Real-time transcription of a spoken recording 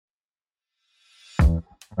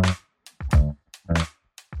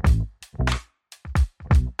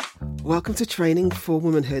Welcome to Training for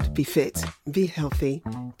Womanhood. Be fit, be healthy,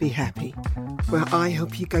 be happy, where I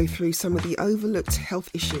help you go through some of the overlooked health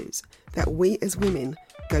issues that we as women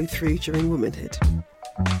go through during womanhood.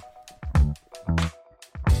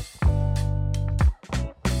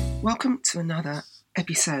 Welcome to another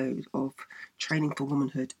episode of Training for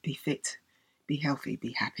Womanhood. Be fit, be healthy,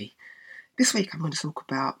 be happy. This week I'm going to talk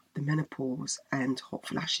about the menopause and hot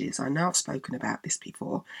flashes. I know I've spoken about this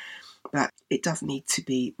before, but it does need to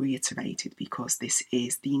be reiterated because this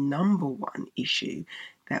is the number one issue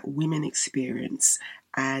that women experience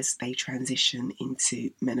as they transition into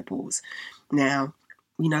menopause. Now,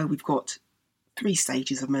 we know we've got 3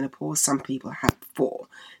 stages of menopause. Some people have 4,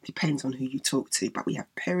 depends on who you talk to, but we have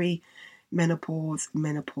perimenopause,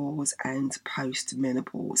 menopause, and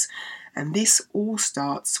postmenopause. And this all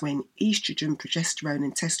starts when estrogen, progesterone,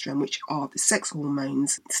 and testosterone, which are the sex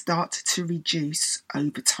hormones, start to reduce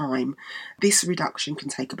over time. This reduction can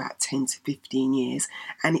take about 10 to 15 years,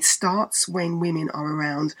 and it starts when women are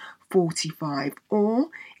around 45, or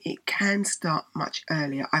it can start much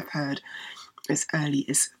earlier. I've heard as early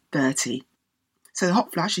as 30. So the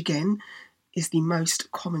hot flash, again, is the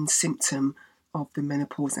most common symptom of the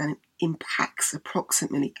menopause, and it impacts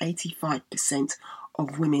approximately 85%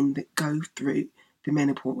 of women that go through the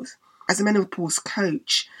menopause. As a menopause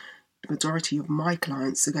coach, the majority of my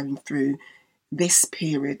clients are going through this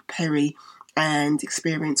period, and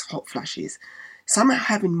experience hot flashes. Some are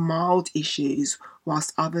having mild issues,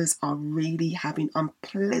 whilst others are really having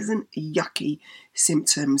unpleasant, yucky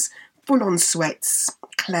symptoms, full-on sweats,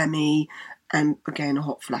 clammy, and again,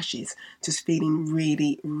 hot flashes, just feeling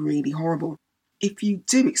really, really horrible. If you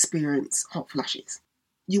do experience hot flashes,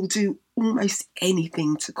 you'll do almost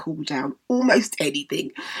anything to cool down, almost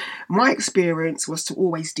anything. My experience was to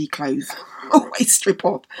always declothe, always strip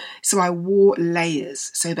off. So I wore layers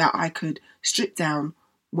so that I could strip down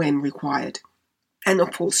when required. And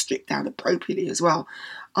of course, strip down appropriately as well.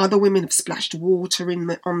 Other women have splashed water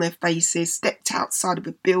on their faces, stepped outside of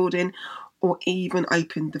a building, or even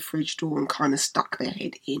opened the fridge door and kind of stuck their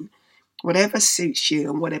head in. Whatever suits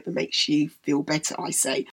you and whatever makes you feel better, I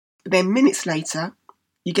say. But then minutes later,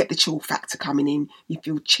 you get the chill factor coming in. You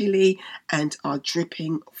feel chilly and are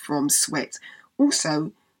dripping from sweat.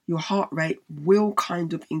 Also, your heart rate will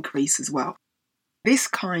kind of increase as well. This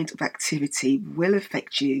kind of activity will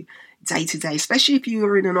affect you day to day, especially if you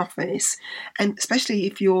are in an office, and especially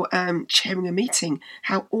if you're chairing a meeting.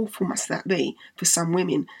 How awful must that be for some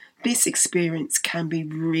women? This experience can be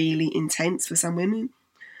really intense for some women.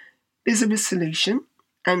 There's a solution,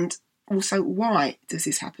 and also why does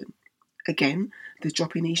this happen? Again, the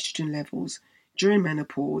drop in estrogen levels during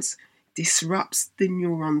menopause disrupts the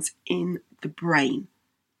neurons in the brain.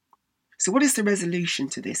 So what is the resolution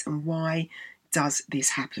to this, and why does this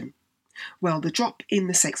happen? Well, the drop in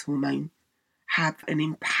the sex hormone have an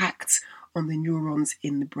impact on the neurons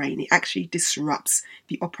in the brain. It actually disrupts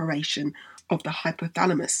the operation of the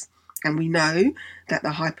hypothalamus. And we know that the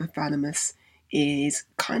hypothalamus is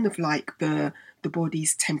kind of like the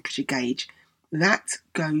body's temperature gauge. That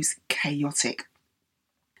goes chaotic.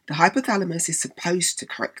 The hypothalamus is supposed to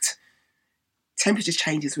correct temperature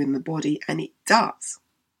changes within the body, and it does.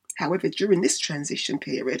 However, during this transition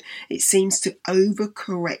period, it seems to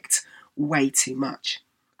overcorrect way too much.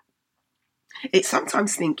 It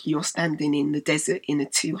sometimes think you're standing in the desert in a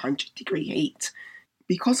 200-degree heat.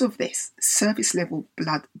 Because of this, surface level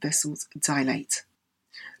blood vessels dilate.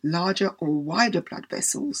 Larger or wider blood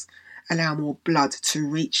vessels allow more blood to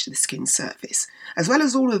reach the skin surface. As well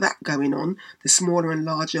as all of that going on, the smaller and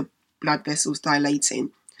larger blood vessels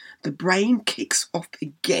dilating, the brain kicks off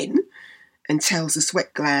again and tells the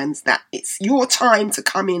sweat glands that it's your time to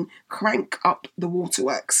come in, crank up the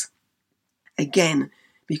waterworks. Again,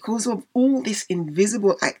 because of all this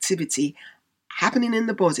invisible activity happening in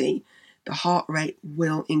the body, the heart rate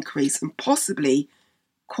will increase and possibly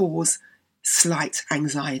cause slight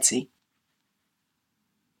anxiety.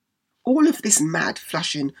 All of this mad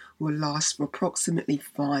flushing will last for approximately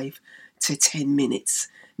 5 to 10 minutes.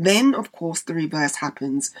 Then, of course, the reverse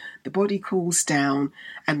happens. The body cools down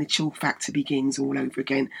and the chill factor begins all over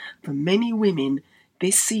again. For many women,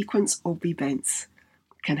 this sequence of events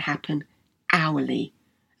can happen hourly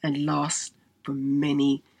and last for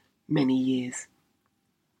many, many years.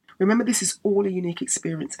 Remember, this is all a unique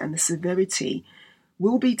experience, and the severity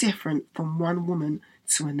will be different from one woman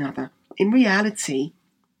to another. In reality,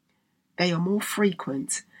 they are more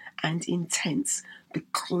frequent and intense the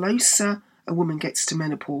closer a woman gets to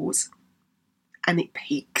menopause, and it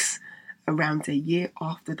peaks around a year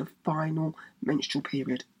after the final menstrual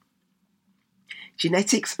period.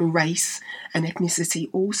 Genetics, race, and ethnicity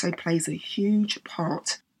also plays a huge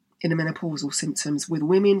part in the menopausal symptoms, with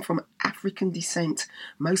women from African descent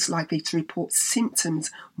most likely to report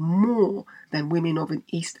symptoms more than women of an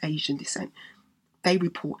East Asian descent. They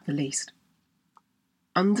report the least.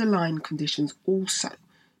 Underlying conditions also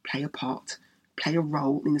play a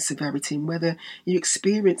role in the severity, and whether you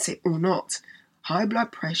experience it or not. High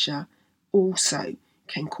blood pressure also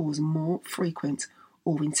can cause more frequent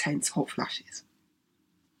or intense hot flashes.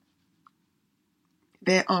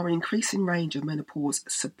 There are an increasing range of menopause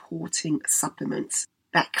supporting supplements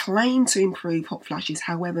that claim to improve hot flashes.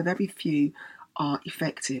 However, very few are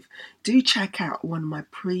effective. Do check out one of my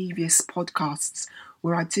previous podcasts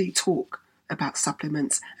where I do talk about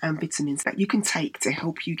supplements and vitamins that you can take to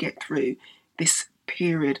help you get through this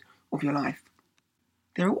period of your life.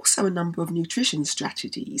 There are also a number of nutrition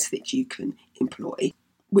strategies that you can employ,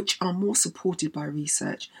 which are more supported by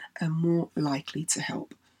research and more likely to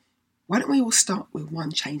help. Why don't we all start with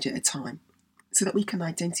one change at a time so that we can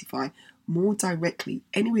identify more directly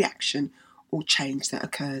any reaction or change that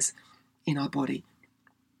occurs in our body?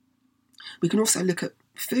 We can also look at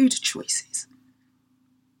food choices.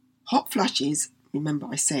 Hot flashes, remember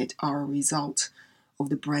I said, are a result of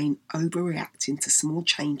the brain overreacting to small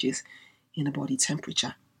changes in the body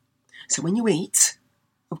temperature. So when you eat,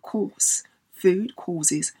 of course, food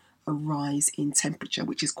causes a rise in temperature,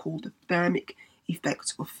 which is called the thermic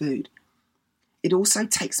effect of food. It also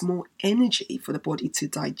takes more energy for the body to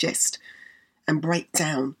digest and break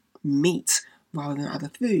down meat rather than other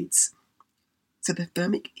foods. So the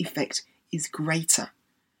thermic effect is greater.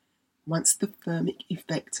 Once the thermic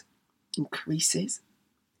effect increases,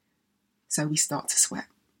 so we start to sweat.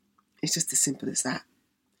 It's just as simple as that.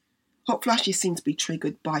 Hot flashes seem to be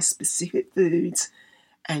triggered by specific foods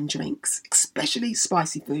and drinks, especially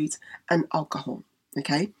spicy foods and alcohol,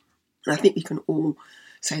 okay? And I think we can all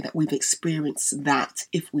say that we've experienced that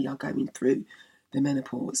if we are going through the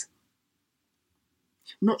menopause.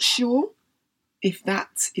 Not sure if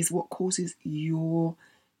that is what causes your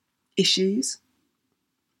issues?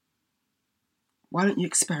 Why don't you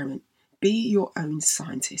experiment? Be your own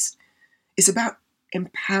scientist. It's about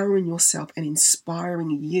empowering yourself and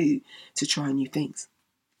inspiring you to try new things.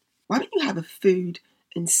 Why don't you have a food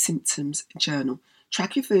and symptoms journal?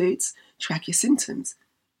 Track your foods, track your symptoms,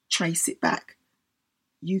 trace it back.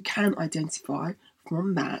 You can identify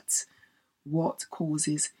from that what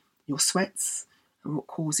causes your sweats and what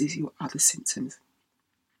causes your other symptoms.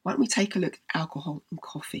 Why don't we take a look at alcohol and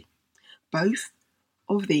coffee? Both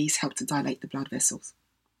of these help to dilate the blood vessels.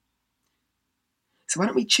 So why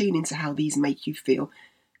don't we tune into how these make you feel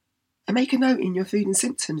and make a note in your food and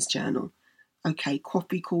symptoms journal. Okay,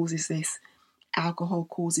 coffee causes this, alcohol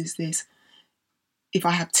causes this. If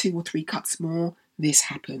I have 2 or 3 cups more, this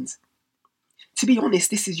happens. To be honest,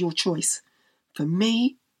 this is your choice. For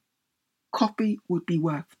me, coffee would be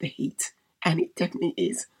worth the heat, and it definitely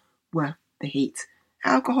is worth the heat.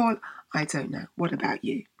 Alcohol, I don't know. What about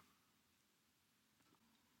you?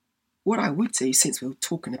 What I would do, since we're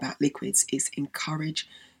talking about liquids, is encourage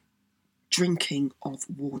drinking of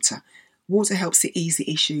water. Water helps to ease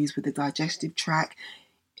the issues with the digestive tract.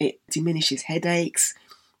 It diminishes headaches,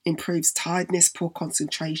 improves tiredness, poor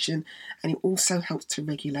concentration, and it also helps to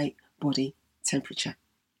regulate body temperature.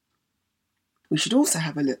 We should also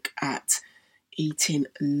have a look at eating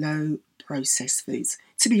low processed foods.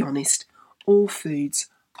 To be honest, all foods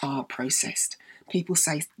are processed. People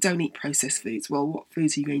say don't eat processed foods. Well, what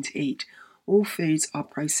foods are you going to eat? All foods are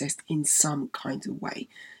processed in some kind of way.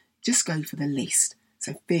 Just go for the least.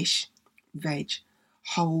 So fish, veg,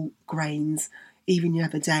 whole grains. Even the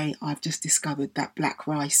other day, I've just discovered that black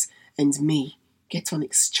rice and me get on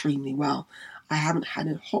extremely well. I haven't had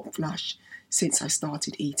a hot flush since I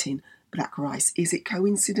started eating black rice. Is it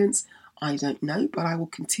coincidence? I don't know, but I will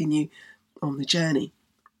continue on the journey.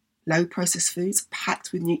 Low processed foods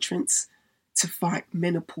packed with nutrients to fight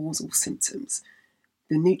menopausal symptoms.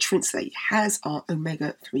 The nutrients that it has are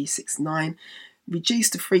omega-369, reduce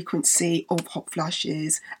the frequency of hot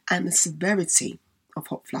flushes and the severity of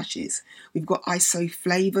hot flushes. We've got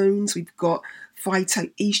isoflavones, we've got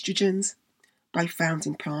phytoestrogens, both found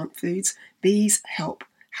in plant foods. These help.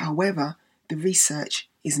 However, the research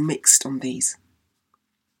is mixed on these.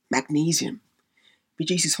 Magnesium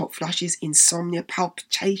reduces hot flushes, insomnia,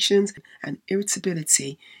 palpitations, and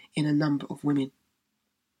irritability in a number of women.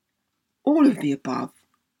 All of the above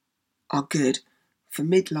are good for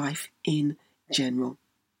midlife in general.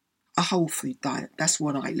 A whole food diet, that's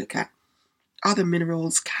what I look at. Other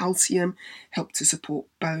minerals, calcium, help to support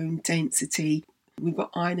bone density. We've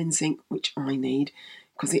got iron and zinc, which I need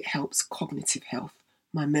because it helps cognitive health.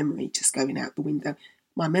 My memory just going out the window.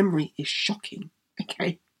 My memory is shocking,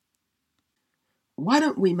 okay? Why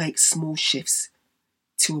don't we make small shifts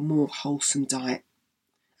to a more wholesome diet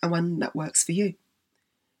and one that works for you?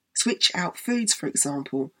 Switch out foods, for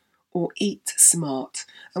example, or eat smart.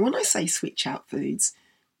 And when I say switch out foods,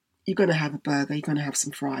 you're going to have a burger, you're going to have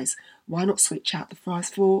some fries. Why not switch out the fries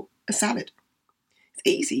for a salad? It's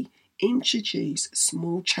easy. Introduce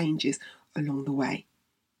small changes along the way.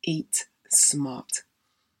 Eat smart.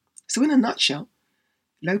 So in a nutshell,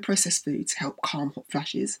 low processed foods help calm hot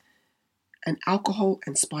flashes, and alcohol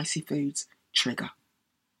and spicy foods trigger.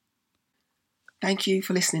 Thank you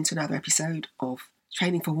for listening to another episode of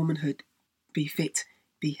Training for Womanhood. Be fit,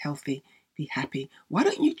 be healthy, be happy. Why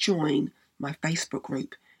don't you join my Facebook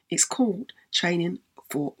group? It's called Training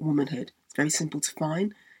for Womanhood. It's very simple to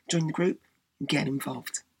find. Join the group and get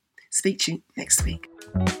involved. Speak to you next week.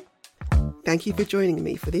 Thank you for joining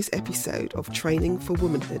me for this episode of Training for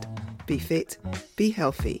Womanhood. Be fit, be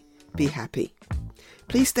healthy, be happy.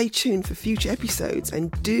 Please stay tuned for future episodes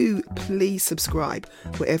and do please subscribe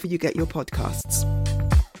wherever you get your podcasts.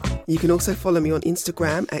 You can also follow me on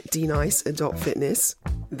Instagram at dnice.fitness,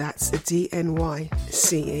 that's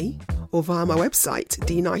DNYCE, or via my website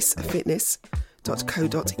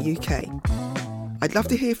dnicefitness.co.uk. I'd love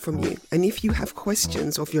to hear from you, and if you have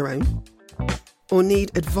questions of your own or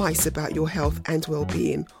need advice about your health and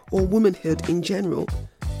well-being or womanhood in general,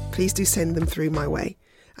 please do send them through my way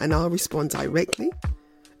and I'll respond directly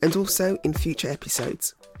and also in future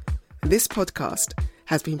episodes. This podcast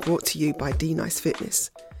has been brought to you by D-Nice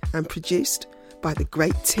Fitness and produced by the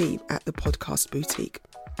great team at the Podcast Boutique.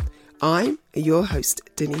 I'm your host,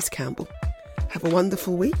 Denise Campbell. Have a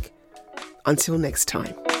wonderful week. Until next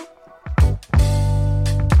time.